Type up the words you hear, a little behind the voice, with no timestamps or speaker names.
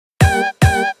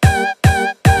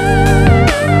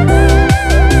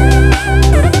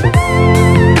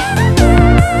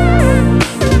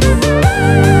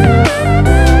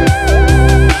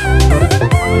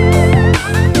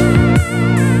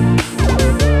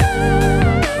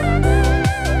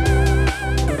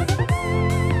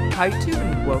Hi YouTube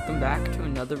and welcome back to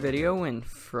another video in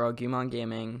Pixelmon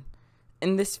Gaming.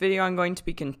 In this video I'm going to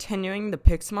be continuing the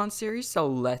Pixelmon series, so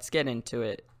let's get into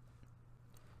it.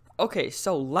 Okay,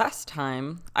 so last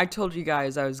time I told you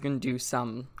guys I was going to do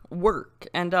some work,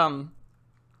 and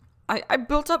I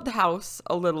built up the house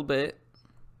a little bit.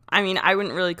 I mean, I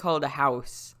wouldn't really call it a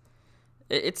house.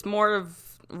 It's more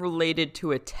of related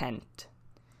to a tent.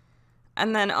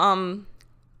 And then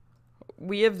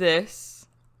we have this.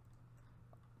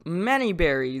 Many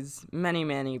berries,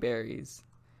 many berries.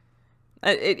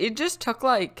 It just took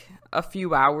like a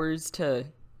few hours to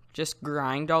just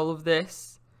grind all of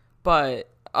this, but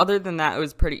other than that, it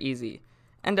was pretty easy.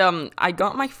 And I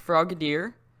got my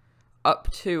Frogadier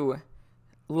up to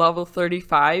level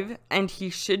 35, and he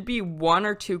should be 1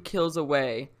 or 2 kills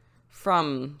away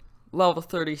from level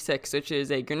 36, which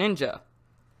is a Greninja.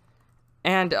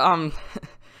 And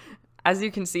as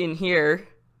you can see in here,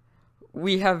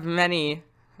 we have many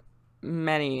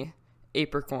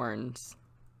apricorns.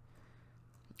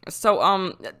 So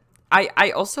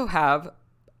I also have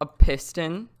a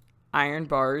piston, iron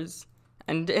bars,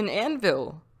 and an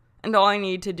anvil. And all I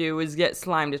need to do is get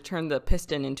slime to turn the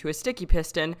piston into a sticky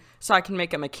piston so I can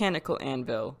make a mechanical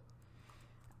anvil.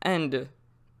 And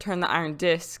turn the iron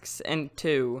discs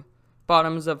into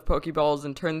bottoms of Pokeballs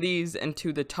and turn these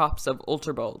into the tops of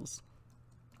Ultra Balls.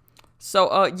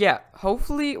 So, yeah,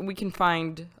 hopefully we can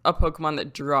find a Pokemon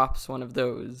that drops one of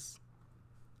those.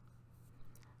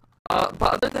 But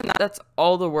other than that, that's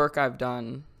all the work I've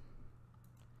done.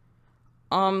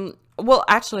 Well,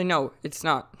 actually, no, it's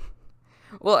not.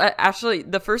 Well, actually,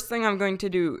 the first thing I'm going to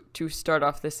do to start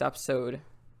off this episode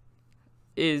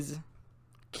is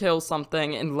kill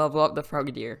something and level up the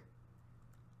Frogadier.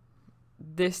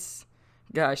 This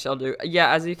guy shall do.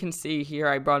 Yeah, as you can see here,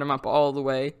 I brought him up all the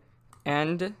way,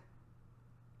 and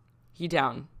he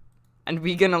down. And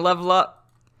we gonna level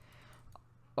up.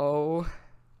 Oh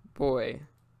boy.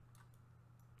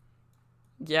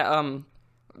 Yeah,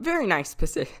 very nice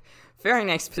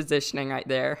positioning right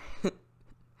there.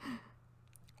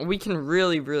 We can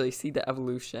really see the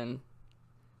evolution.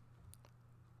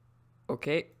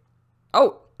 Okay.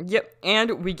 Oh, yep,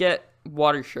 and we get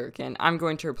Water Shuriken. I'm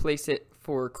going to replace it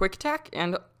for Quick Attack,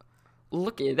 and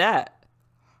look at that.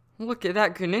 Look at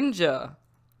that Greninja.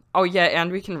 Oh yeah,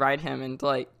 and we can ride him, and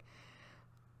like,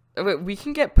 we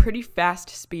can get pretty fast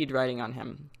speed riding on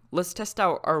him. Let's test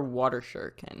out our Water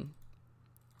Shuriken.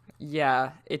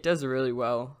 Yeah, it does really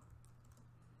well.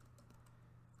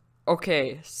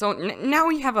 Okay, so now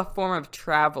we have a form of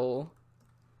travel.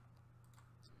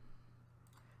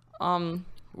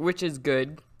 Which is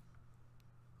good.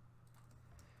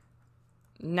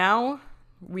 Now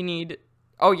we need,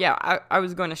 oh yeah, I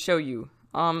was going to show you.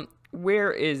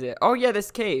 Where is it? Oh yeah,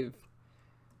 this cave.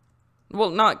 Well,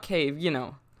 not cave, you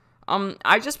know.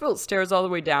 I just built stairs all the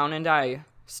way down, and I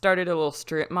started a little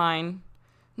strip mine.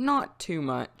 Not too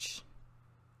much.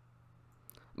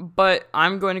 But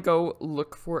I'm going to go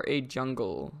look for a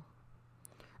jungle.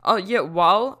 Oh yeah,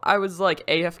 while I was like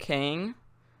AFKing,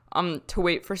 to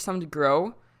wait for some to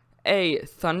grow, a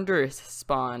Thundurus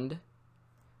spawned.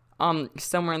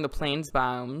 Somewhere in the plains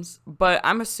biomes. But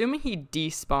I'm assuming he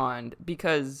despawned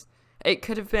because it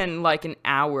could have been like an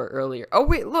hour earlier. Oh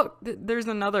wait, look, there's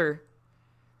another.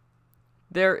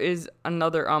 There is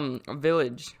another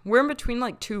village. We're in between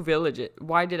like 2 villages.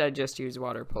 Why did I just use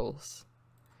Water Pulse?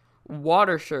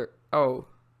 Water shirt. Oh.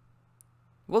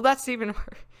 Well, that's even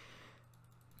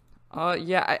worse.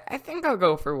 Yeah, I think I'll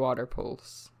go for Water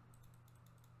Pulse.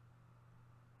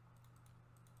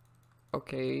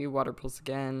 Okay, Water Pulse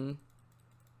again.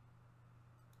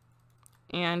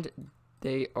 And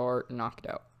they are knocked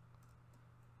out.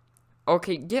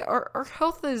 Okay, yeah, our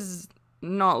health is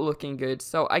not looking good,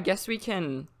 so I guess we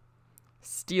can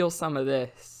steal some of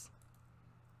this.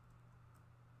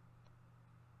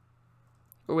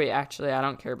 Wait, actually, I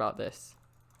don't care about this.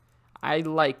 I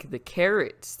like the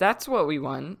carrots. That's what we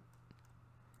want.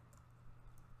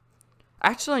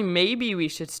 Actually, maybe we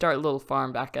should start a little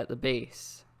farm back at the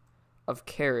base of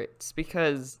carrots,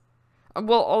 because,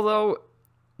 well, although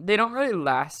they don't really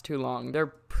last too long, they're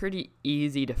pretty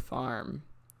easy to farm.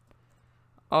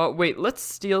 Oh, wait, let's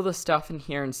steal the stuff in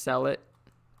here and sell it.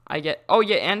 Oh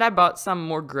yeah, and I bought some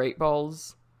more Great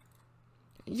Balls.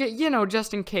 Yeah, you know,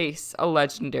 just in case a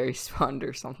legendary spawned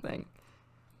or something.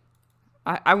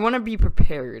 I want to be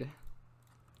prepared.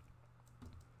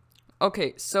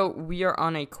 Okay, so we are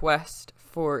on a quest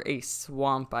for a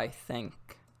swamp, I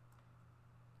think.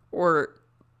 Or,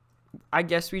 I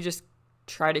guess we just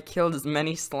try to kill as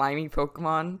many slimy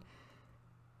Pokemon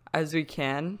as we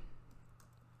can.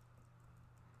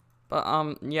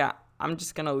 But, yeah, I'm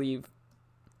just gonna leave.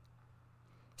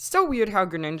 so weird how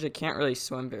Greninja can't really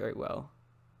swim very well.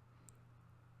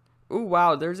 Ooh,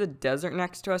 wow, there's a desert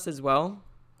next to us as well.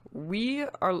 We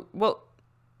are, well,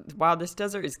 wow, this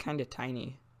desert is kind of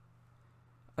tiny.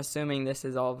 Assuming this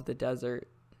is all of the desert.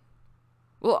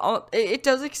 Well, it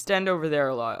does extend over there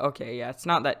a lot. Okay, yeah, it's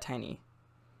not that tiny.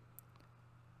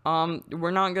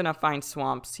 We're not gonna find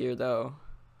swamps here, though.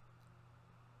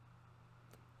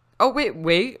 Oh, wait.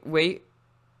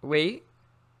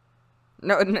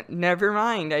 No, never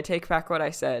mind. I take back what I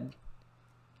said.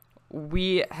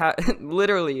 We have,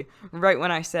 literally, right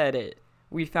when I said it,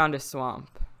 we found a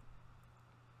swamp.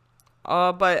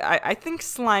 But I think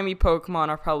slimy Pokemon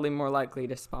are probably more likely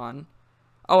to spawn.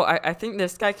 Oh, I think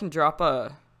this guy can drop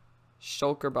a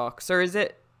shulker box. Or is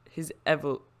it his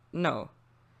no.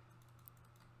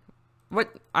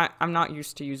 What? I'm not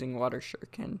used to using water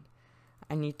shuriken.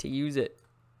 I need to use it.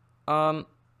 I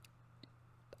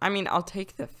mean, I'll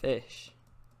take the fish.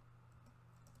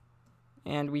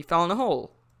 And we fell in a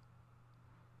hole.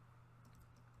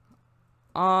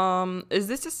 Is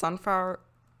this a sunflower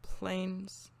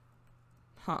plains?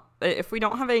 Huh. If we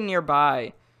don't have a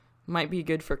nearby, might be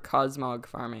good for Cosmog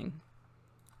farming.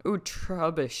 Ooh,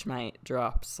 Trubbish might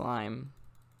drop slime.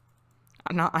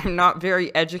 I'm not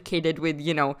very educated with,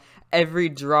 you know, every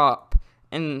drop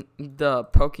in the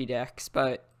Pokédex,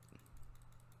 but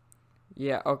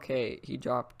yeah, okay, he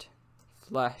dropped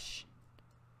flesh.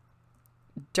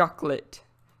 Ducklet,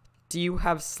 do you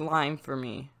have slime for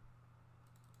me?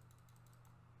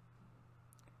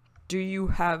 Do you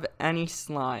have any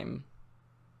slime?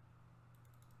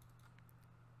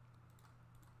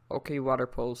 Okay, water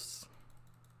pulse.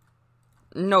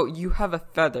 No, you have a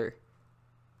feather.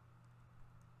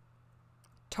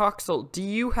 Toxel, do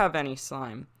you have any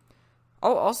slime?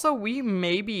 Oh, also, we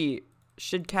maybe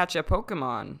should catch a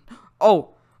Pokemon.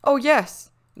 Oh,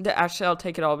 yes. Actually, I'll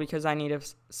take it all because I need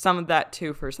some of that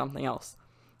too for something else.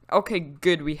 Okay,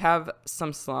 good. We have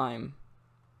some slime.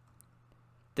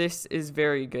 This is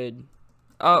very good.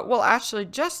 Well, actually,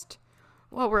 just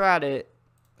while we're at it,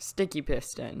 Sticky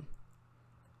Piston.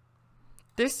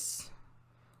 This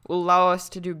will allow us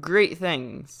to do great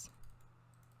things.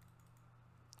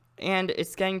 And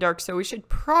it's getting dark, so we should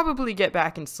probably get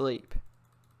back and sleep.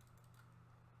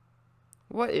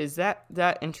 What is that?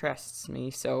 That interests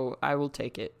me, so I will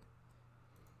take it.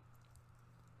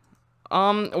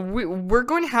 We're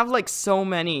going to have, like, so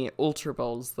many Ultra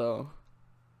Balls, though.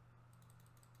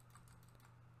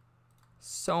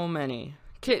 So many.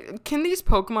 Can these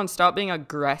Pokemon stop being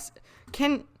aggressive?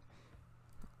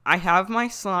 I have my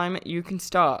slime, you can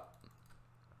stop.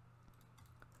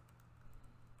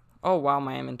 Oh, wow,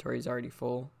 my inventory is already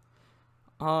full.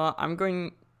 I'm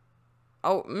going...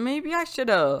 Oh, maybe I should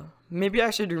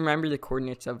remember the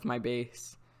coordinates of my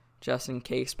base, just in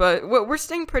case. But we're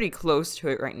staying pretty close to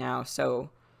it right now, so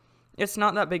it's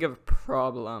not that big of a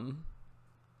problem.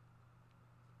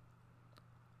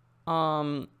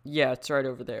 Yeah, it's right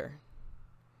over there.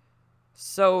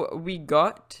 So we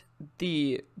got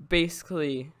the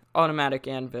basically automatic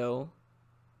anvil.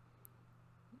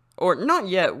 Or not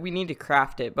yet, we need to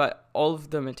craft it, but all of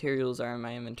the materials are in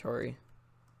my inventory.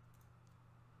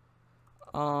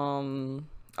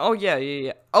 Oh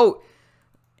yeah. Oh,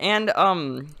 and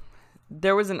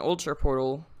there was an ultra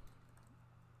portal,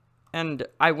 and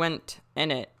I went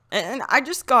in it, and I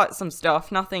just got some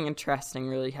stuff. Nothing interesting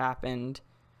really happened.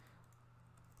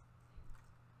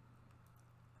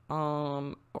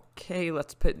 Okay,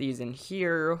 let's put these in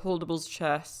here. Holdables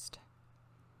chest.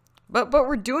 But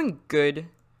we're doing good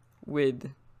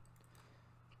with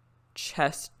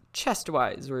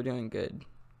chest-wise, we're doing good.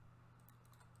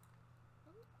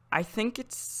 I think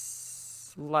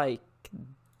it's like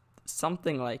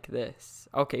something like this.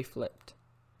 Okay, flipped.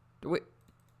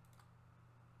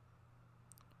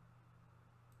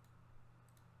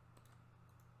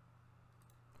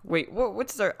 Wait,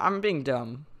 what's there? I'm being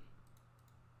dumb.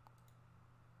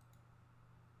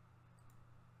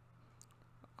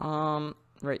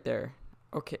 Right there.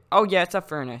 Okay. Oh yeah, it's a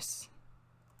furnace.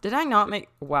 Did I not make?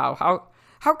 Wow.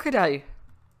 How could I?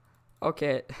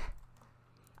 Okay.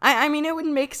 I mean, it would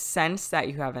make sense that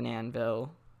you have an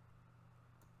anvil.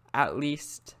 At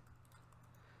least.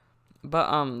 But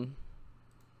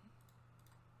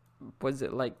was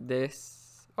it like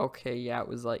this? Okay, yeah, it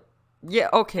was like, yeah,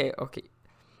 okay.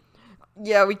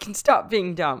 Yeah, we can stop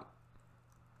being dumb.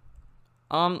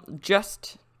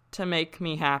 Just to make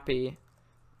me happy,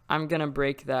 I'm gonna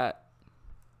break that.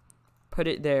 Put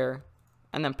it there,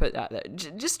 and then put that there.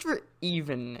 Just for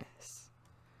evenness.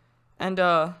 And,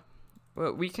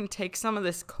 we can take some of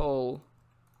this coal.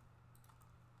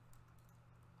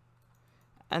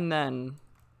 And then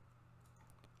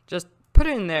just put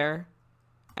it in there.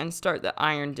 and start the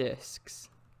iron discs.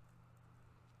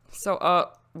 So,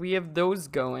 we have those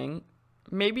going.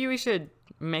 Maybe we should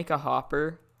make a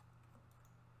hopper.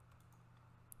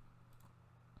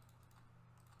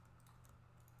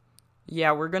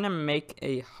 Yeah, we're gonna make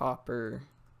a hopper.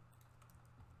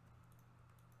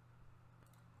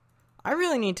 I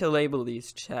really need to label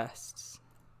these chests.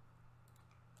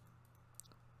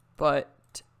 But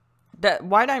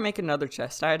why did I make another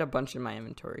chest? I had a bunch in my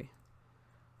inventory.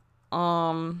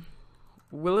 Will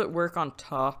it work on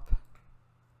top?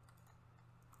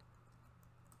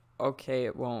 Okay,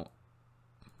 it won't.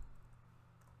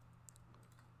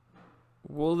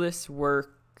 Will this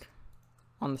work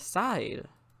on the side?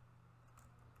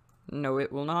 No,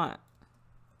 it will not.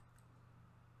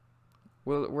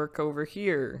 Will it work over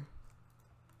here?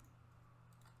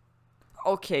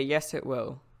 Okay, yes it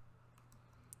will.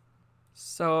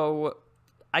 So,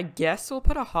 I guess we'll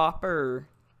put a hopper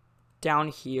down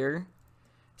here.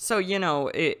 So, you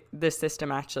know, the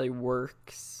system actually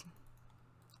works.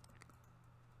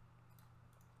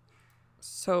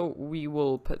 So, we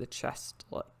will put the chest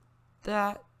like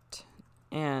that.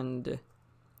 And,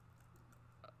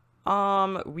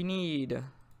 we need...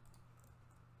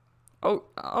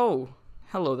 Oh,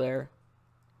 hello there.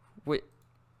 Wait.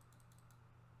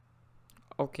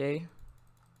 Okay.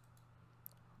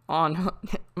 Oh no,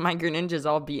 my Greninja's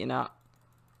all beaten up.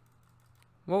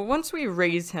 Well, once we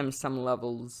raise him some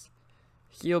levels,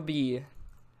 he'll be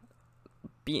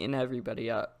beating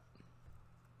everybody up.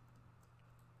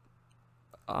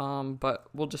 But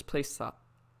we'll just place the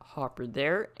hopper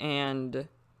there, and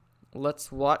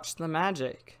let's watch the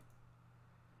magic.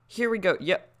 Here we go.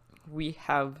 Yep, we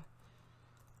have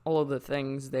all of the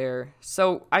things there.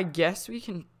 So I guess we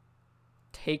can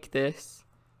take this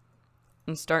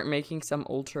and start making some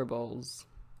Ultra Balls.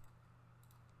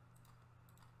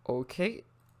 Okay.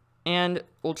 And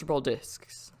Ultra Ball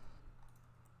discs.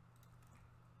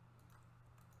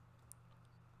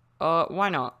 Why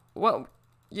not? Well,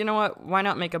 you know what? Why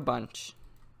not make a bunch?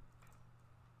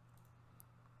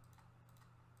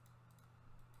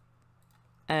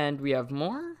 And we have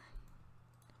more.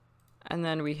 And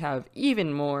then we have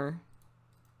even more.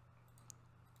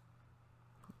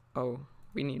 Oh,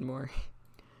 we need more.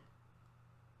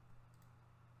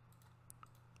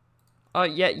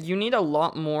 Yeah, you need a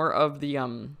lot more of the,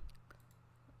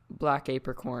 black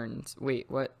apricorns. Wait,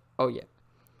 what? Oh, yeah.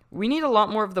 We need a lot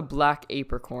more of the black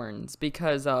apricorns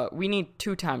because, we need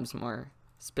 2 times more,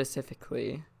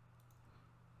 specifically.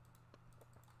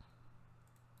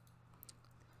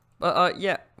 But,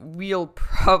 yeah, we'll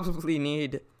probably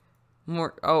need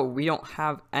more. Oh, we don't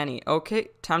have any. Okay,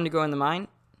 time to go in the mine.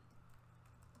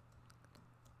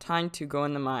 Time to go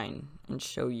in the mine and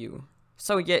show you.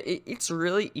 So yeah, it's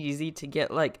really easy to get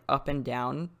like up and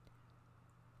down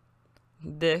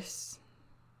this.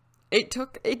 It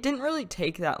didn't really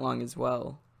take that long as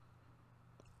well.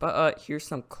 But here's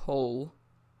some coal.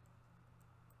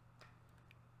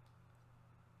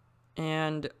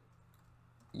 And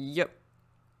yep,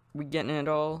 we getting it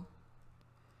all.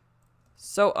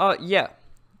 So yeah.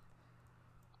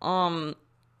 I'm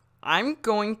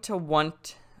going to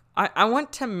want I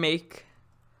want to make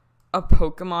a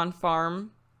Pokemon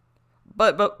farm,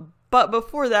 but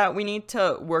before that we need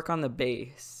to work on the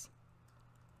base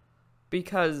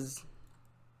because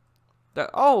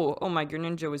oh my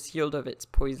Greninja was healed of its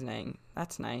poisoning.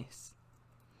 That's nice.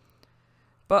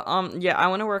 But yeah, I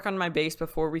want to work on my base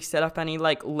before we set up any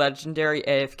like legendary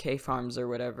AFK farms or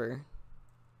whatever.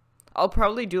 I'll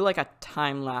probably do like a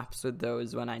time lapse with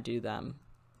those when I do them.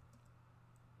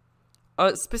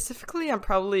 Specifically,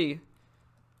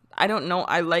 I don't know,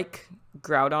 I like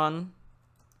Groudon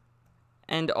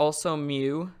and also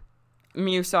Mew.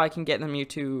 Mew so I can get the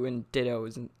Mewtwo and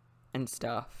Dittos and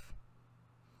stuff.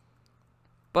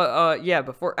 But, yeah,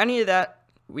 before any of that,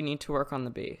 we need to work on the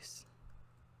base.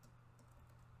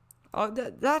 Oh,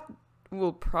 that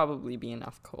will probably be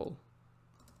enough coal.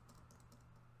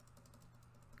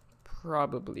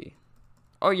 Probably.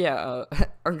 Oh, yeah,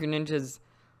 our Greninja's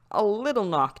a little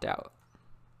knocked out.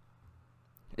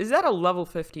 Is that a level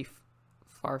 50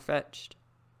 Farfetch'd?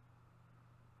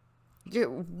 Yeah,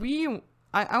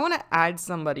 I want to add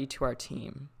somebody to our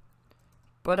team,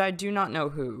 but I do not know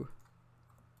who.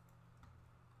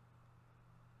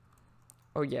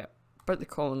 Oh yeah, put the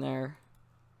coal in there.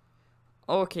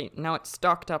 Okay, now it's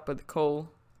stocked up with coal,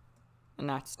 and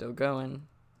that's still going.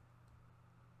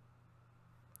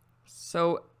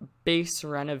 So, base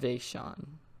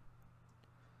renovation.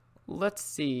 Let's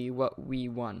see what we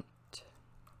want.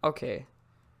 Okay,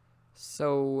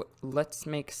 so let's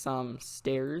make some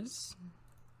stairs.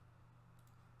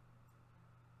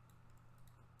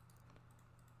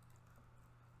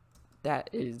 That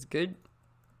is good.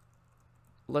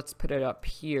 Let's put it up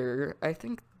here. I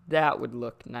think that would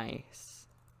look nice.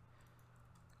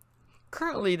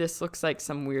 Currently, this looks like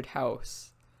some weird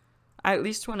house. I at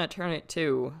least want to turn it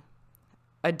to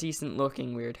a decent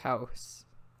looking weird house.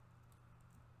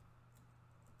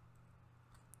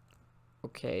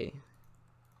 Okay.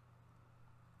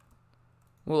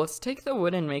 Well, let's take the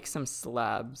wood and make some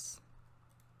slabs.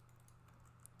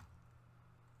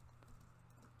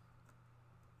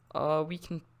 We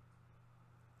can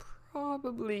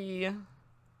probably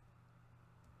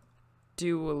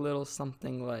do a little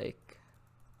something like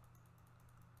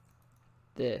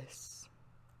this.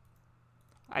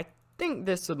 I think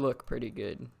this would look pretty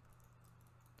good.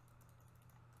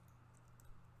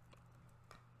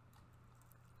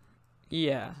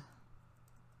 Yeah.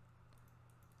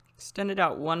 Extend it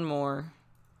out one more.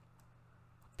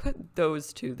 Put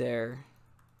those two there.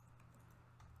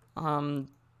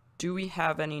 Do we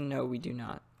have any? No, we do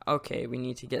not. Okay, we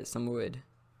need to get some wood.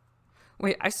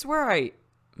 Wait, I swear I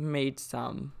made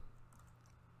some.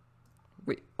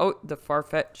 Wait, oh, the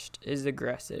far-fetched is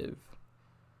aggressive.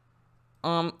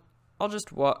 I'll just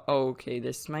oh, okay,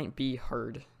 this might be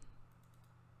hard.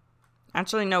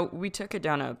 Actually, no, we took it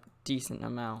down a decent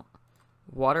amount.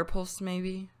 Water pulse,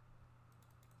 maybe?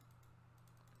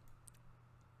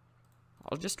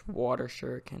 I'll just water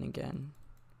shuriken again.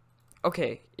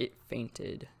 Okay, it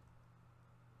fainted.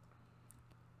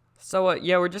 So,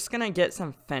 yeah, we're just gonna get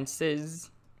some fences,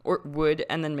 or wood,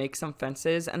 and then make some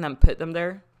fences, and then put them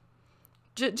there.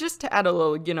 Just to add a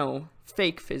little, you know,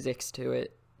 fake physics to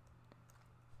it.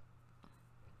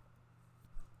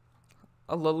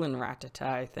 A little in Ratata,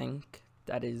 I think,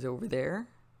 that is over there.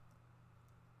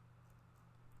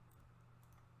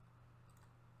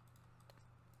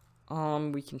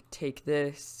 We can take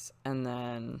this, and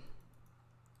then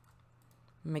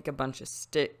make a bunch of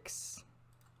sticks.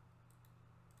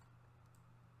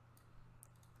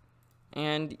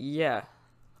 And yeah.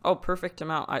 Oh, perfect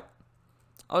amount.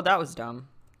 Oh, that was dumb.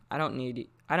 I don't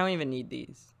even need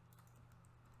these.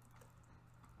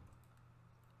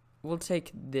 We'll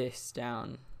take this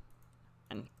down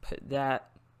and put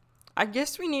that. I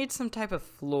guess we need some type of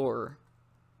floor.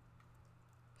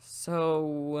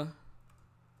 So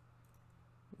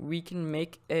we can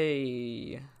make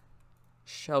a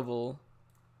shovel.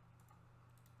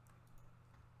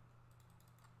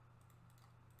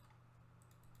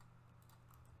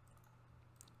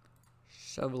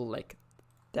 Shovel like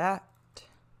that.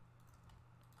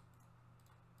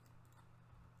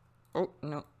 Oh,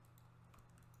 no.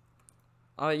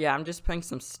 Oh, yeah, I'm just putting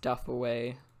some stuff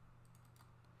away.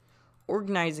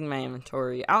 Organizing my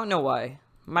inventory. I don't know why.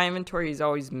 My inventory is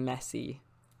always messy.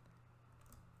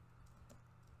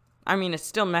 I mean, it's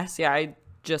still messy. I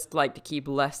just like to keep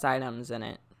less items in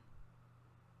it.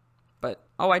 But,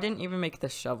 oh, I didn't even make the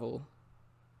shovel.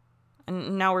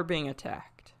 And now we're being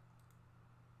attacked.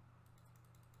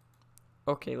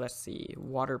 Okay, let's see.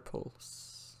 Water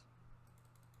pulse.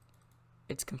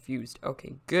 It's confused.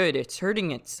 Okay, good. It's hurting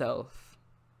itself.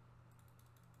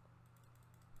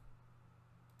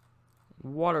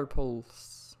 Water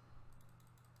pulse.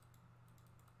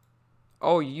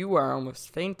 Oh, you are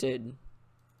almost fainted.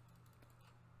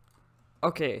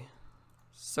 Okay.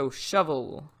 So,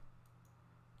 shovel.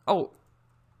 Oh.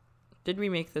 Did we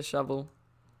make the shovel?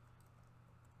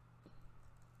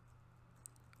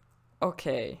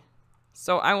 Okay.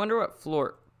 So, I wonder what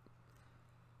floor.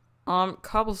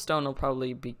 Cobblestone will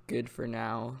probably be good for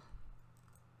now.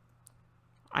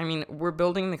 I mean, we're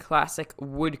building the classic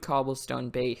wood cobblestone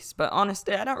base, but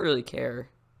honestly, I don't really care.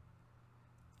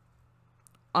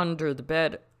 Under the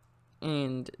bed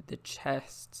and the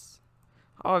chests.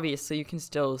 Obviously, you can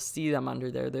still see them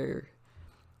under there. They're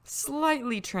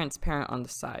slightly transparent on the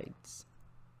sides.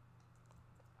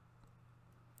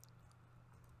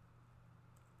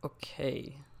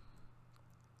 Okay.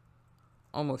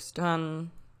 Almost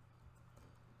done.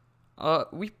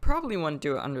 We probably want to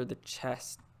do it under the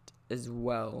chest as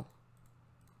well.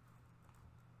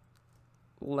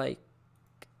 Like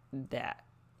that.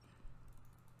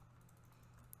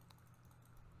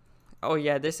 Oh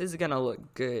yeah, this is gonna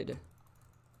look good.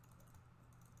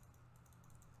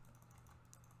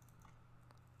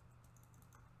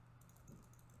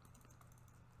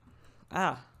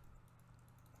 Ah.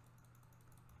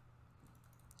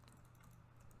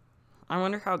 I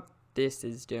wonder how this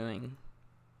is doing.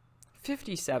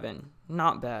 57.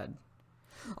 Not bad.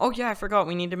 Oh yeah, I forgot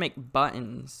we need to make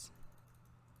buttons.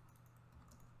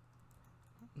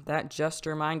 That just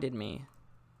reminded me.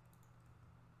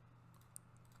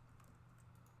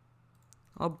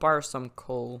 I'll borrow some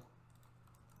coal.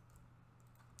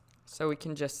 So we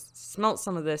can just smelt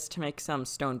some of this to make some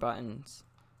stone buttons.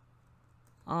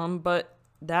 But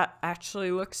that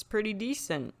actually looks pretty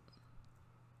decent.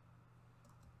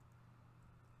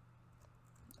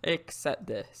 Except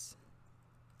this.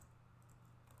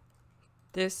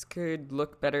 This could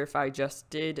look better if I just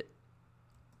did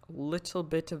a little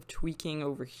bit of tweaking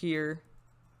over here.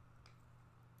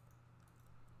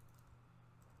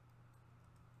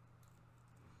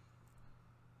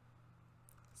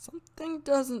 Something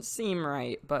doesn't seem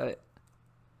right, but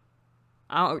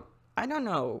I don't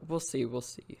know. We'll see, we'll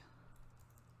see.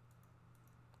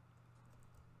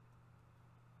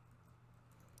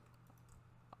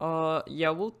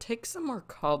 Yeah, we'll take some more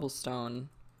cobblestone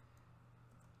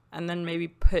and then maybe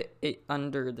put it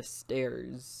under the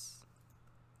stairs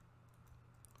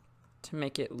to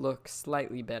make it look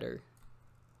slightly better.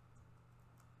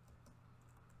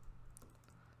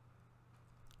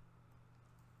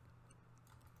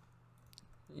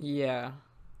 Yeah.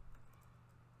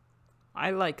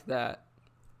 I like that.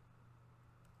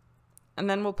 And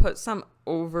then we'll put some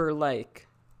over, like,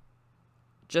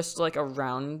 just like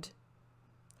around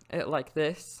it, like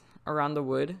this, around the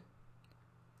wood.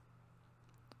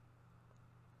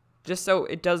 Just so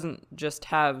it doesn't just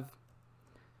have,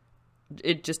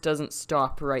 it just doesn't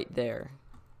stop right there.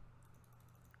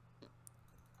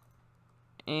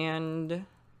 And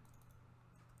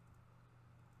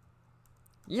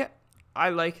yeah, I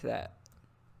like that.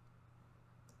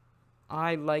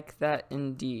 I like that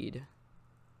indeed.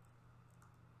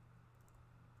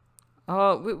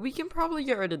 We can probably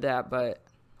get rid of that, but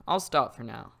I'll stop for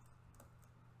now.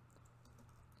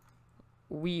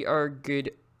 We are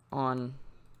good on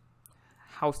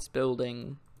house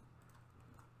building.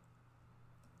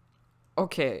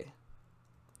 Okay.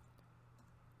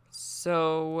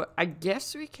 So, I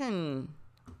guess we can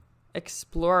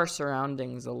explore our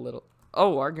surroundings a little.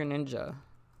 Oh, our Greninja.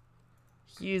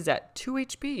 He is at 2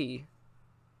 HP.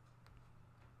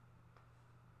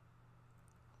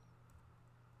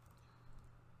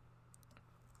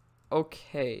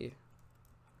 Okay.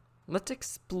 Let's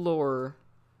explore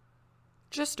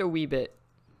just a wee bit.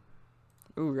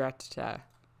 Ooh, Rat-ta-ta.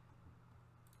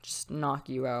 Just knock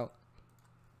you out.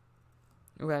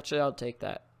 Ooh, actually, I'll take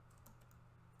that.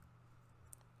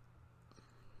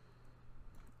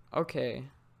 Okay.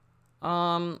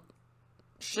 Yeah,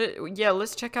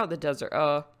 let's check out the desert.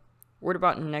 What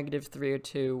about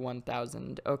 -302,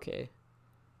 1000? Okay.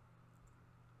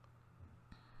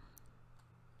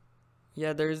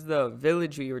 Yeah, there's the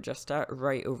village we were just at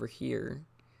right over here.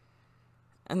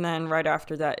 And then right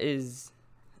after that is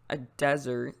a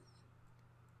desert.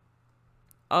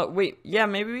 Wait, yeah,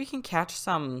 maybe we can catch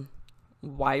some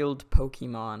wild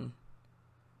Pokemon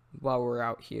while we're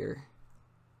out here.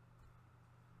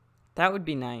 That would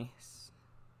be nice.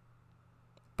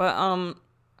 But,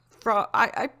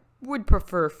 I would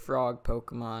prefer frog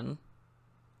Pokemon.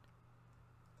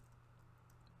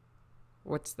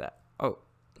 What's that? Oh,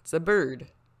 it's a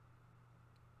bird.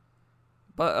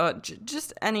 But,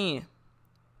 just any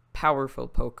powerful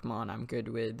Pokemon I'm good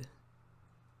with.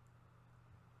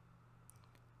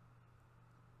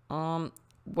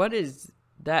 What is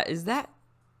that? Is that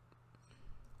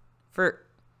for,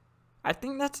 I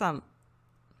think that's,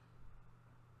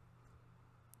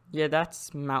 yeah,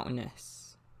 that's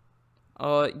mountainous.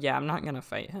 Yeah, I'm not gonna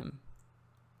fight him.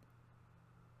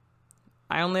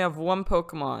 I only have one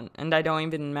Pokemon, and I don't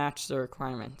even match the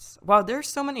requirements. Wow, there's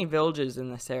so many villages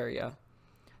in this area.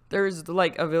 There's,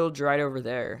 like, a village right over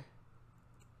there.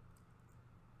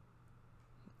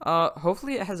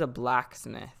 Hopefully it has a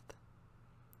blacksmith.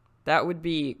 That would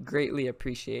be greatly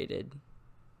appreciated.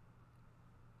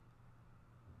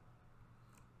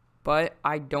 But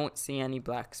I don't see any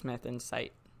blacksmith in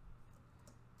sight.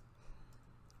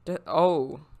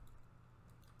 Oh.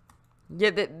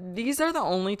 Yeah, these are the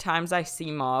only times I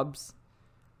see mobs.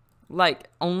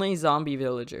 Like, only zombie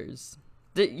villagers.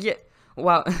 Yeah,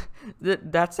 wow,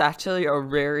 that's actually a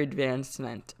rare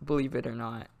advancement, believe it or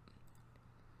not.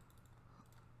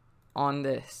 On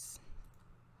this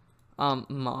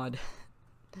mod.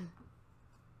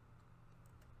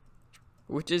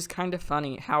 Which is kind of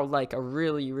funny how, like, a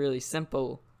really, really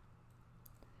simple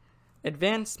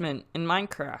advancement in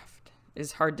Minecraft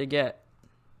is hard to get.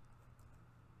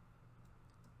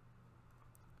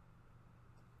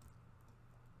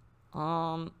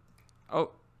 Oh,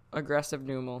 aggressive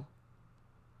Numel.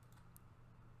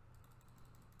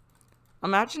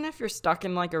 Imagine if you're stuck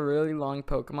in, like, a really long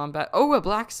Pokemon battle. Oh, a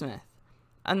blacksmith.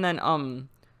 And then,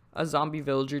 a zombie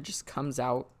villager just comes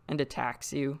out and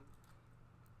attacks you.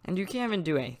 And you can't even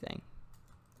do anything.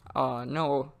 Oh,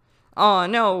 no. Oh,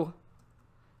 no.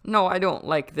 No, I don't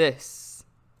like this.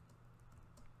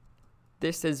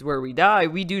 This is where we die.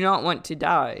 We do not want to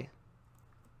die.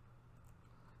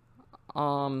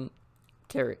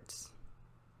 Carrots.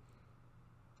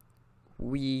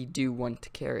 We do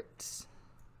want carrots.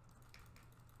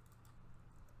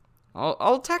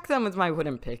 I'll attack them with my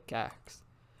wooden pickaxe.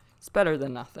 It's better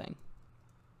than nothing.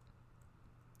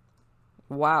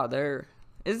 Wow,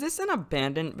 is this an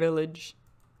abandoned village?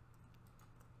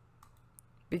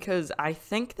 Because I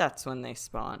think that's when they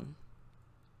spawn.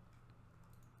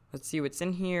 Let's see what's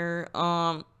in here.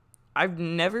 I've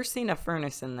never seen a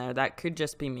furnace in there. That could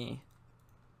just be me.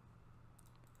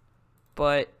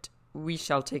 But we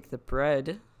shall take the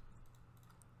bread.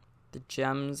 The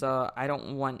gems, I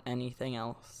don't want anything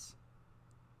else.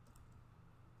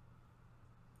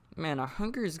 Man, our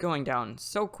hunger is going down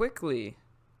so quickly.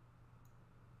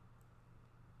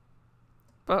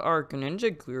 But our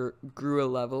ninja grew a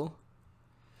level.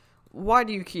 Why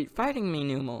do you keep fighting me,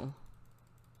 Numal?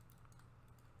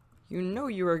 You know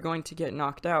you are going to get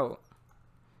knocked out.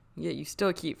 Yet you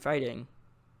still keep fighting.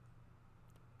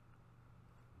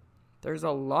 There's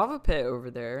a lava pit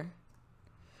over there.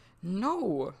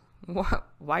 No!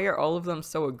 Why are all of them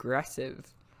so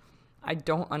aggressive? I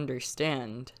don't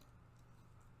understand.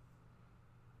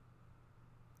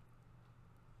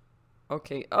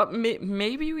 Okay,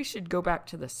 maybe we should go back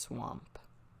to the swamp.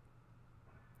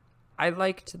 I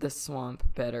liked the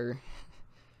swamp better.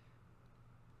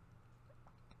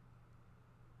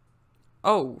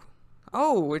 Oh,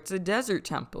 it's a desert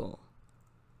temple.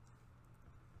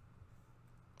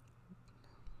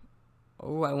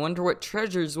 Oh, I wonder what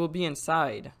treasures will be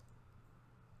inside.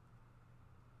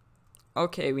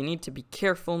 Okay, we need to be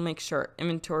careful, make sure our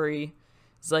inventory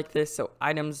is like this so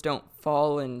items don't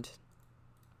fall and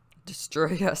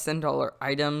destroy us and all our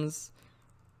items.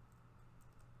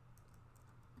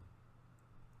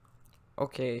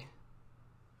 Okay.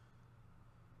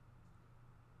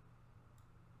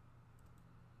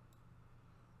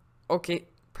 Okay,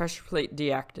 pressure plate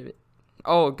deactivate.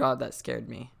 Oh god, that scared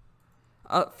me.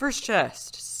 First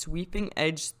chest, sweeping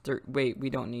edge wait, we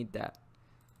don't need that.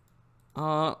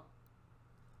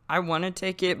 I want to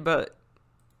take it, but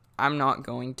I'm not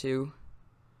going to.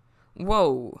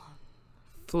 Whoa.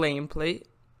 Flame plate.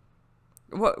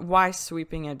 What? Why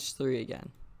sweeping edge 3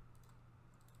 again?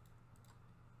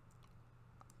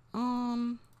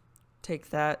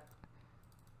 Take that.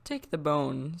 Take the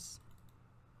bones.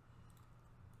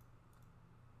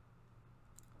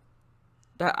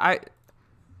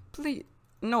 Please,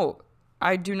 no,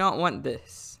 I do not want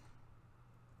this.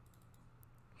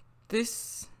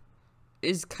 This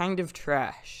is kind of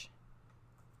trash.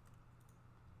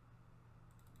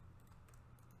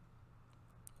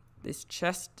 This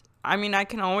chest, I mean, I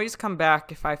can always come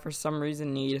back if I for some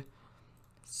reason need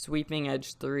sweeping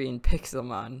edge 3 in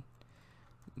Pixelmon.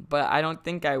 But I don't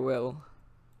think I will.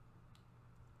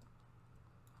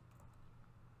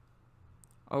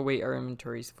 Oh wait, our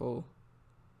inventory's full.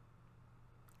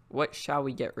 What shall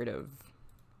we get rid of?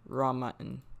 Raw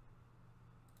mutton.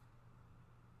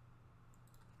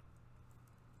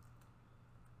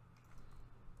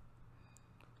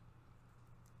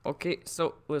 Okay,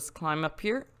 so let's climb up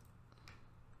here.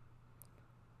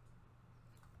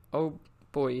 Oh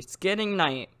boy, it's getting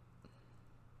night.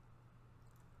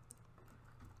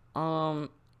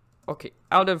 Okay,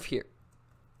 out of here.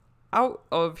 Out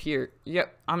of here.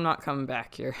 Yep, I'm not coming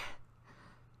back here.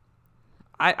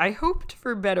 I hoped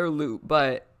for better loot,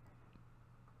 but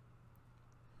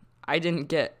I didn't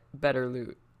get better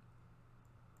loot.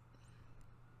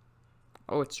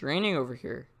 Oh, it's raining over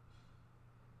here.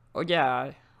 Oh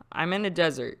yeah, I'm in a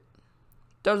desert.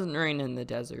 Doesn't rain in the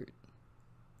desert.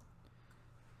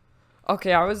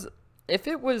 Okay, if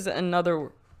it was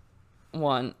another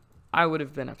one, I would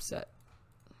have been upset.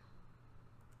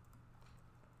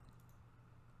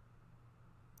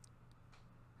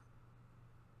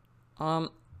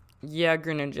 Yeah,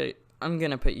 Greninja, I'm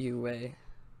gonna put you away.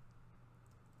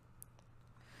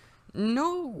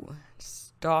 No!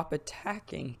 Stop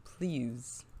attacking,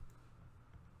 please.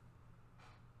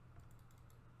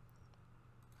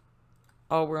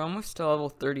 Oh, we're almost to level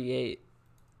 38.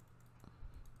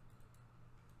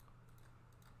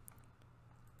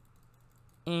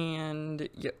 And,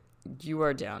 yep, you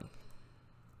are down.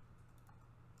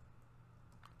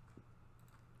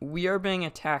 We are being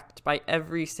attacked by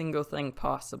every single thing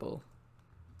possible.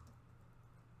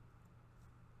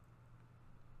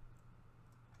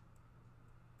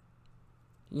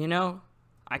 You know,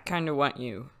 I kind of want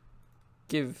you.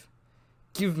 Give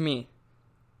me.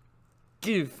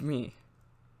 Give me.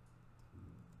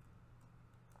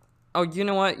 Oh, you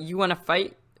know what? You want to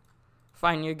fight?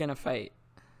 Fine, you're gonna fight.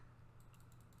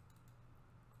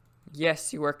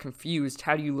 Yes, you are confused.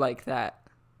 How do you like that?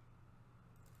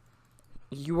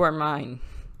 You are mine.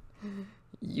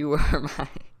 You are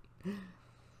mine.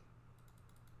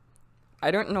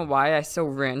 I don't know why I so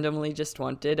randomly just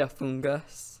wanted a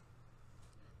fungus.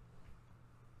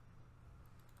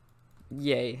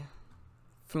 Yay.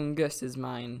 Fungus is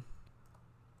mine.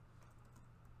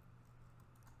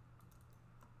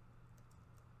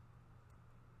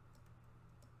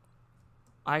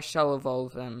 I shall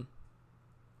evolve them.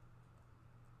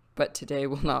 But today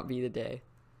will not be the day.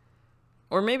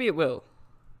 Or maybe it will.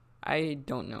 I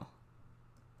don't know.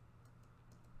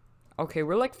 Okay,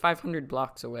 we're like 500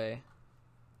 blocks away.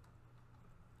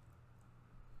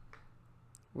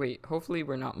 Wait, hopefully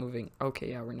we're not moving.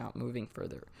 Okay, yeah, we're not moving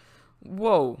further.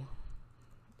 Whoa.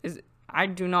 I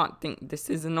do not think this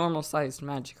is a normal sized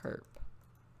Magikarp.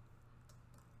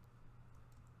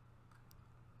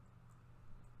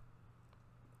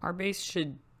 Our base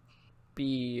should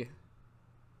be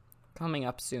coming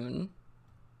up soon.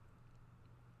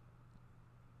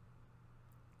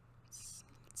 Let's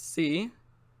see.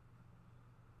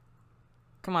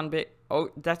 Come on, oh,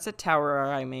 that's a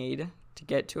tower I made to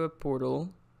get to a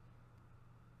portal.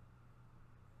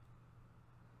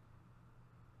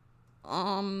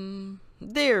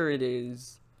 There it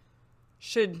is.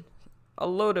 A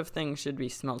load of things should be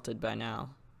smelted by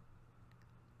now.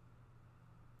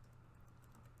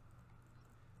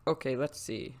 Okay, let's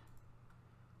see.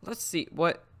 Let's see,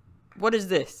 what is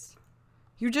this?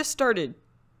 You just started.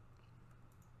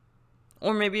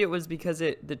 Or maybe it was because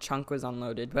the chunk was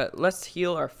unloaded, but let's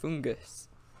heal our fungus.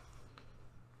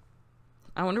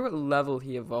 I wonder what level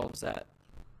he evolves at.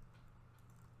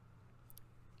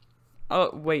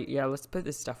 Oh, wait, yeah, let's put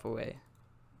this stuff away.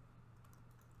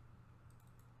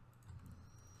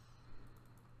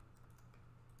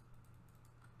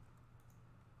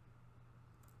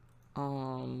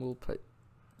 We'll put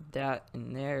that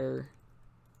in there.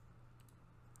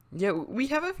 Yeah, we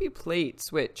have a few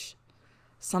plates, which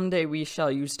someday we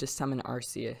shall use to summon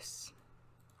Arceus.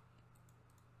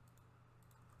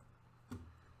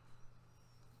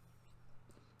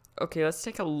 Okay, let's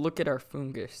take a look at our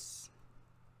fungus.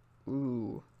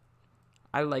 Ooh,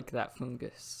 I like that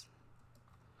fungus.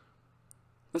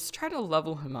 Let's try to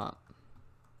level him up.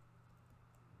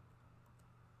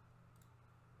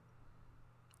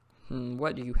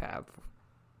 What do you have?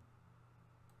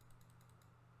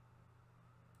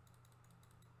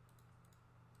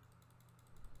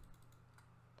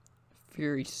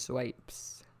 Fury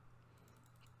swipes.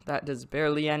 That does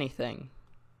barely anything.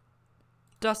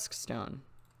 Duskstone.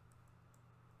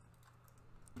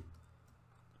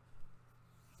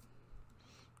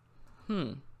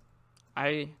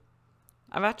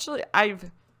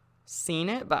 I've seen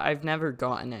it, but I've never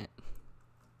gotten it.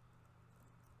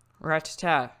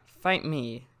 Rattata, fight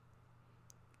me.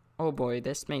 Oh boy,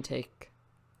 this may take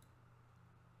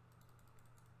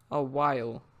a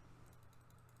while.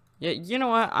 Yeah, you know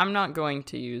what? I'm not going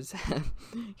to use him.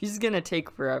 He's gonna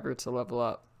take forever to level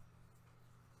up.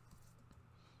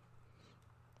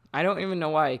 I don't even know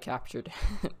why I captured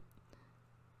it.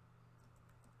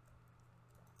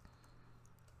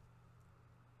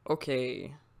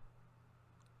 Okay.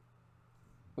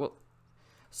 Well,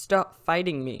 stop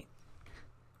fighting me.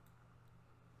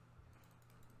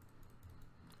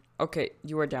 Okay,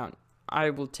 you are down.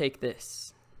 I will take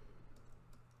this.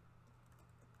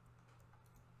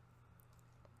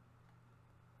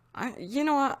 You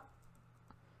know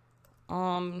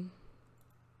what?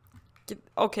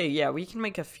 Okay, yeah, we can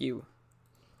make a few.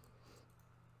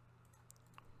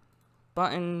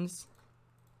 Buttons.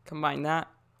 Combine that.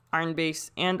 Iron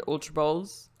Base and Ultra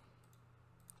Balls.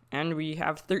 And we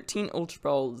have 13 Ultra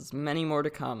Balls. Many more to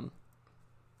come.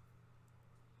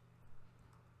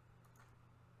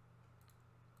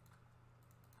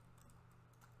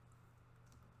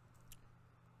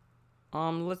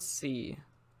 Let's see.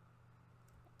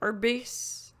 Our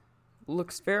base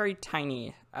looks very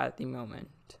tiny at the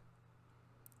moment.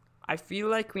 I feel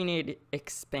like we need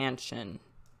expansion.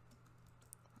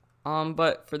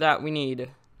 But for that we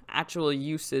need actual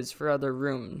uses for other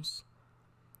rooms.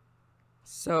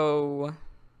 So,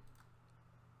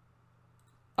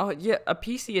 oh yeah, a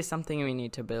PC is something we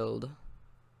need to build.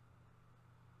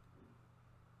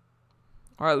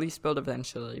 Or at least build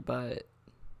eventually, but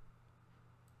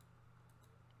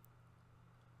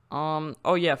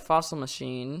oh yeah, fossil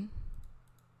machine.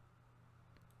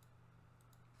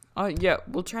 Oh yeah,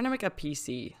 we'll try to make a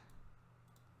PC.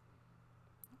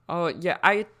 Oh yeah,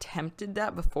 I attempted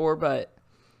that before, but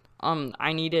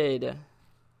I needed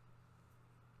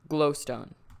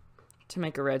glowstone to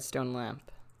make a redstone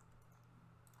lamp.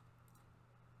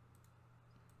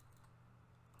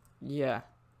 Yeah.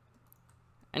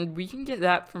 And we can get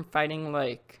that from fighting,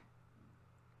 like,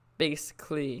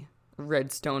 basically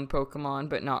redstone Pokemon,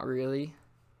 but not really.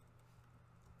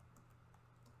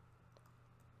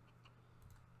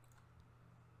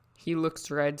 He looks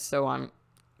red, so I'm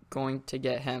going to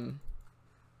get him.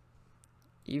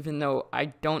 Even though I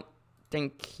don't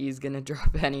think he's gonna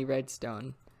drop any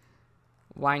redstone.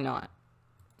 Why not?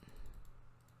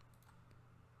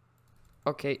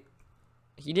 Okay.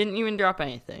 He didn't even drop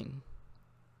anything.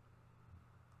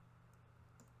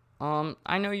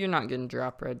 I know you're not gonna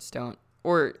drop redstone.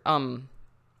 Or,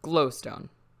 glowstone.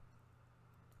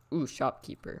 Ooh,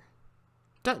 shopkeeper.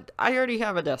 I already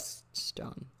have a dust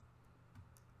stone.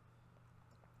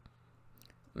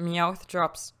 Meowth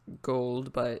drops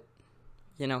gold, but,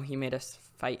 you know, he made us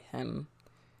fight him.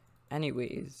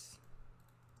 Anyways.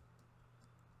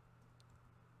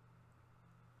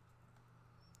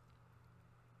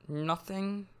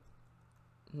 Nothing.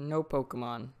 No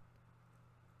Pokemon.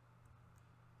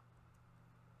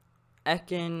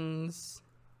 Ekans.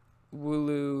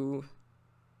 Wooloo.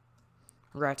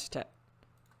 Rattata.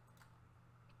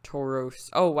 Tauros.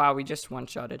 Oh, wow, we just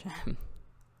one-shotted him.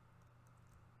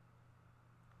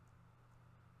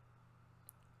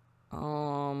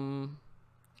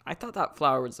 I thought that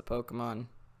flower was a Pokemon.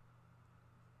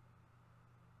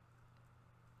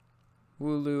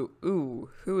 Wooloo. Ooh,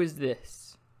 who is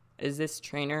this? Is this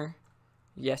trainer?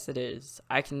 Yes, it is.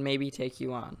 I can maybe take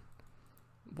you on.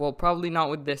 Well, probably not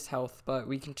with this health, but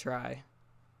we can try.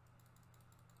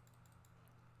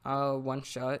 One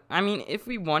shot. I mean, if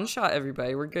we one shot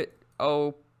everybody, we're good.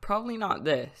 Oh, probably not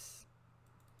this.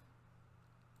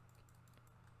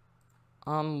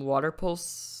 Water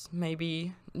pulse,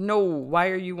 maybe? No, why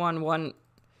are you on one?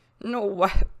 No,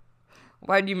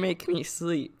 why'd you make me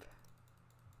sleep?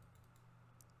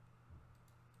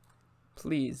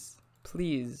 Please,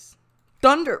 please.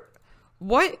 Thunder!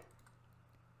 What?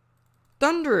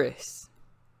 Thunderous!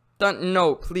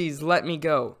 No, please, let me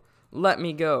go. Let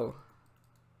me go.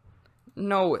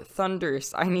 No,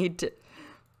 Thunderous, I need to...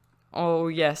 Oh,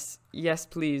 yes. Yes,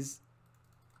 please.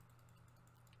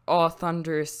 Oh,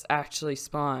 Thunderous actually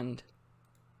spawned.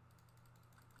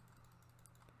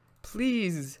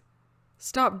 Please.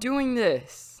 Stop doing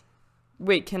this.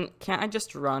 Wait, can't I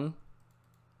just run?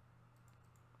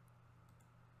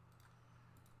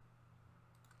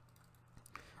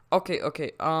 Okay,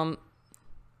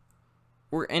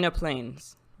 we're in a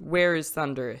plains. Where is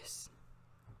Thunderous?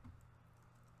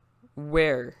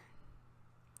 Where?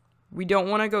 We don't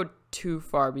want to go too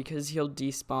far because he'll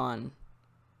despawn.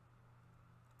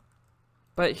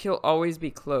 But he'll always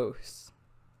be close.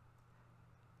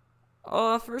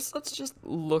 First let's just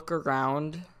look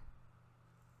around.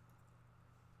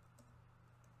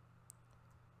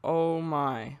 Oh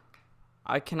my.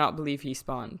 I cannot believe he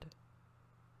spawned.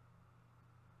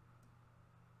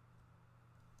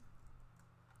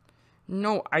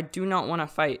 No, I do not want to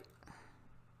fight.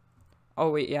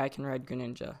 Oh wait, yeah, I can ride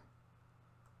Greninja.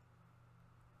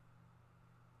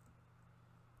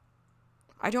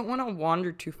 I don't want to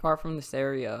wander too far from this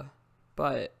area,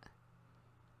 but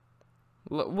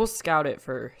we'll scout it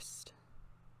first.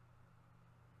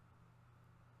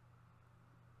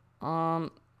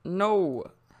 No.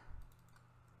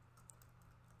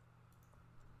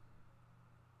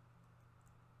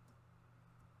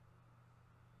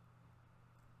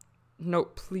 No,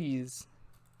 please.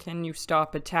 Can you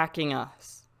stop attacking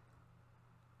us?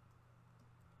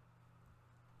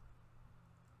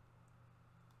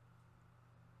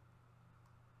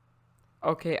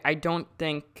 Okay, I don't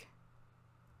think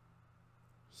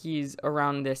he's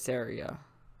around this area.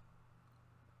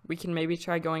 We can maybe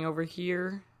try going over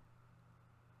here.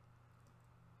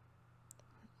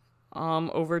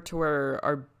 Over to where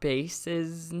our base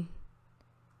is.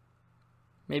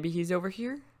 Maybe he's over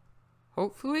here?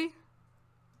 Hopefully?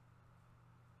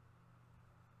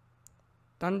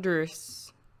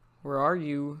 Thunderous, where are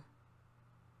you?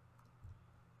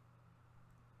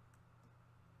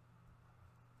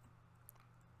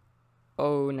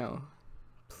 Oh no.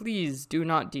 Please do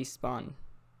not despawn.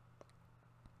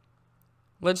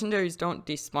 Legendaries don't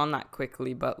despawn that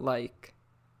quickly, but like,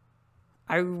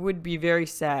 I would be very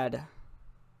sad.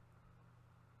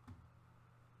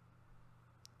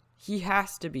 He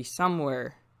has to be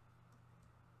somewhere.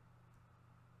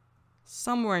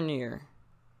 Somewhere near.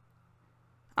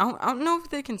 I don't know if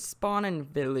they can spawn in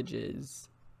villages.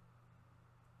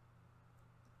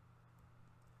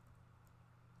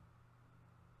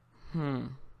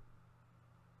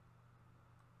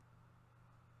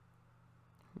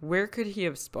 Where could he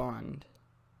have spawned?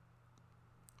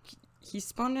 He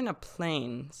spawned in a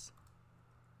plains.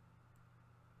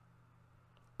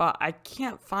 But I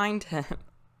can't find him.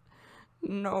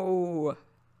 No.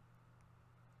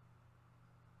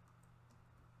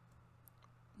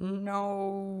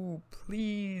 No,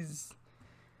 please.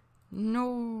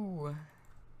 No.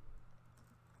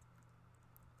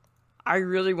 I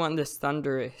really want this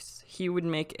Thunderous. He would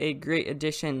make a great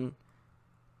addition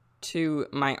to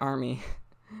my army.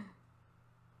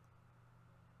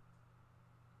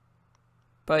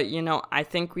 But, you know, I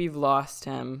think we've lost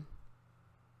him.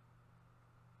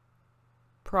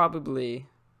 Probably.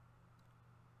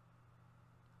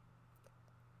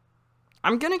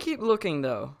 I'm gonna keep looking,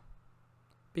 though.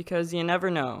 Because you never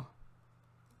know.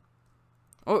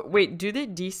 Oh, wait, do they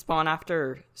despawn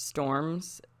after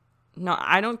storms? No,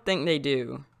 I don't think they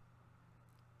do.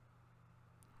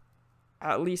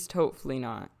 At least, hopefully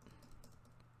not.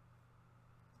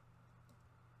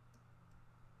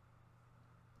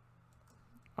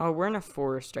 Oh, we're in a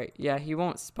forest, right? Yeah, he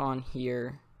won't spawn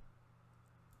here.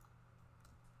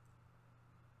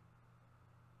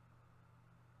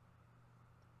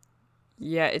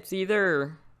 Yeah, it's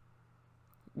either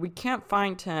we can't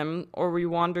find him or we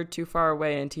wandered too far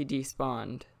away and he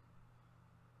despawned.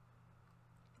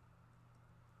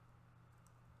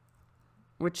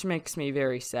 Which makes me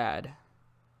very sad.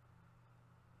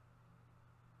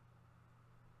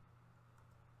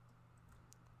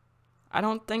 I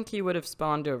don't think he would have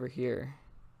spawned over here.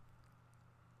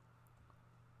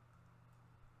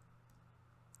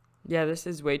 Yeah, this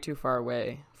is way too far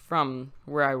away from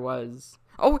where I was.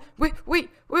 Oh, wait.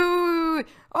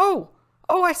 Oh,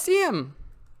 I see him.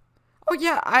 Oh,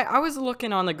 yeah, I was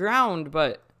looking on the ground,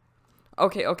 but...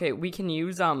 Okay, we can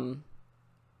use,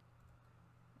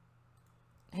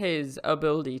 his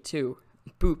ability too.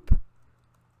 Boop.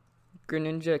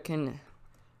 Greninja can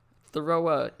throw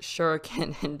a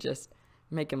shuriken and just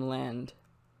make him land.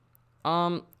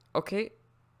 Okay.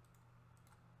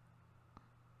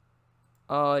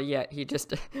 Yeah, he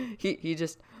just he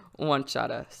just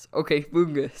one-shot us. Okay,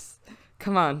 Fungus.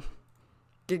 Come on.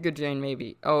 Giga Drain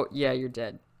maybe. Oh, yeah, you're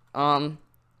dead. I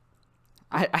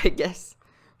guess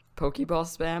Pokeball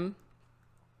spam.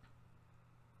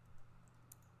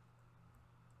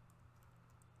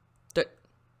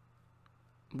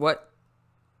 What?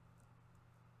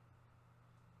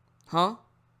 Huh?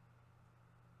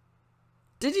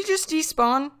 Did he just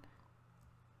despawn?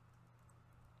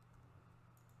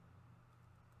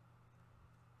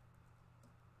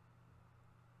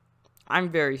 I'm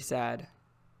very sad.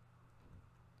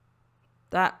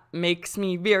 That makes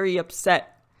me very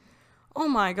upset. Oh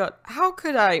my god, how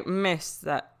could I miss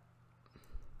that?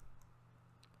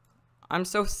 I'm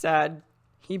so sad.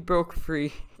 He broke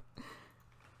free.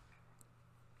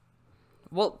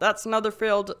 Well, that's another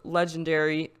failed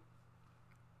legendary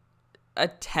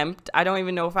attempt. I don't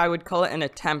even know if I would call it an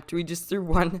attempt. We just threw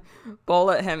one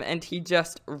ball at him and he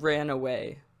just ran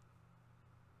away.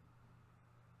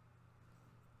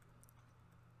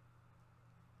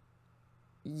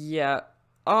 Yeah.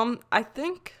 I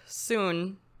think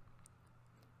soon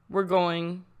we're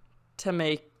going to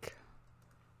make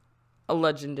a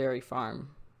legendary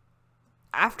farm.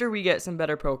 After we get some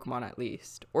better Pokemon at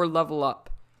least. Or level up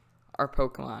our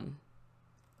Pokemon.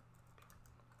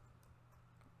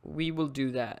 We will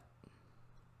do that.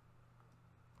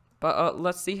 But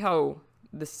let's see how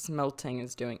the smelting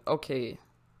is doing. Okay.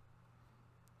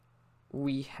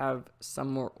 We have some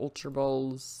more Ultra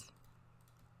Balls.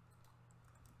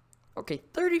 Okay,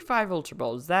 35 Ultra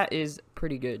Balls. That is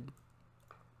pretty good.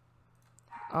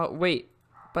 Wait.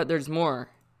 But there's more.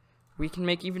 We can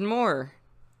make even more.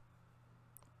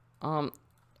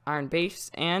 Iron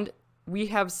Base. And we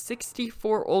have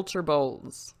 64 Ultra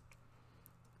Balls.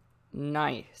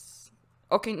 Nice.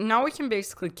 Okay, now we can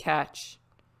basically catch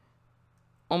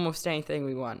almost anything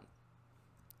we want.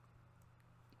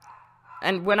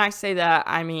 And when I say that,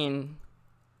 I mean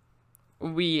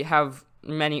we have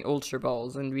many Ultra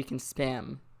Balls and we can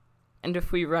spam. And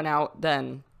if we run out,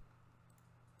 then,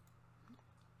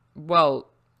 well,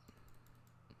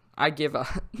 I give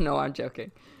up. No, I'm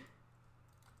joking.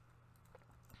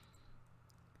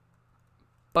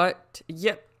 But,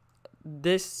 yep,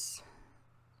 that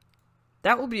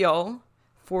will be all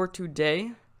for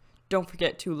today. Don't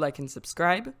forget to like and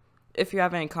subscribe. If you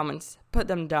have any comments, put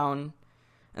them down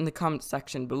in the comment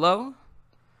section below.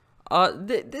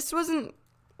 This wasn't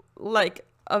like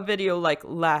a video like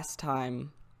last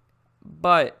time,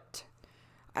 but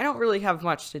I don't really have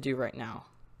much to do right now.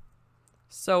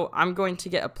 So I'm going to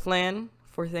get a plan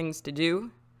for things to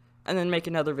do and then make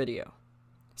another video.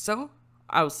 So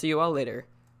I will see you all later.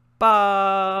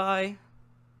 Bye!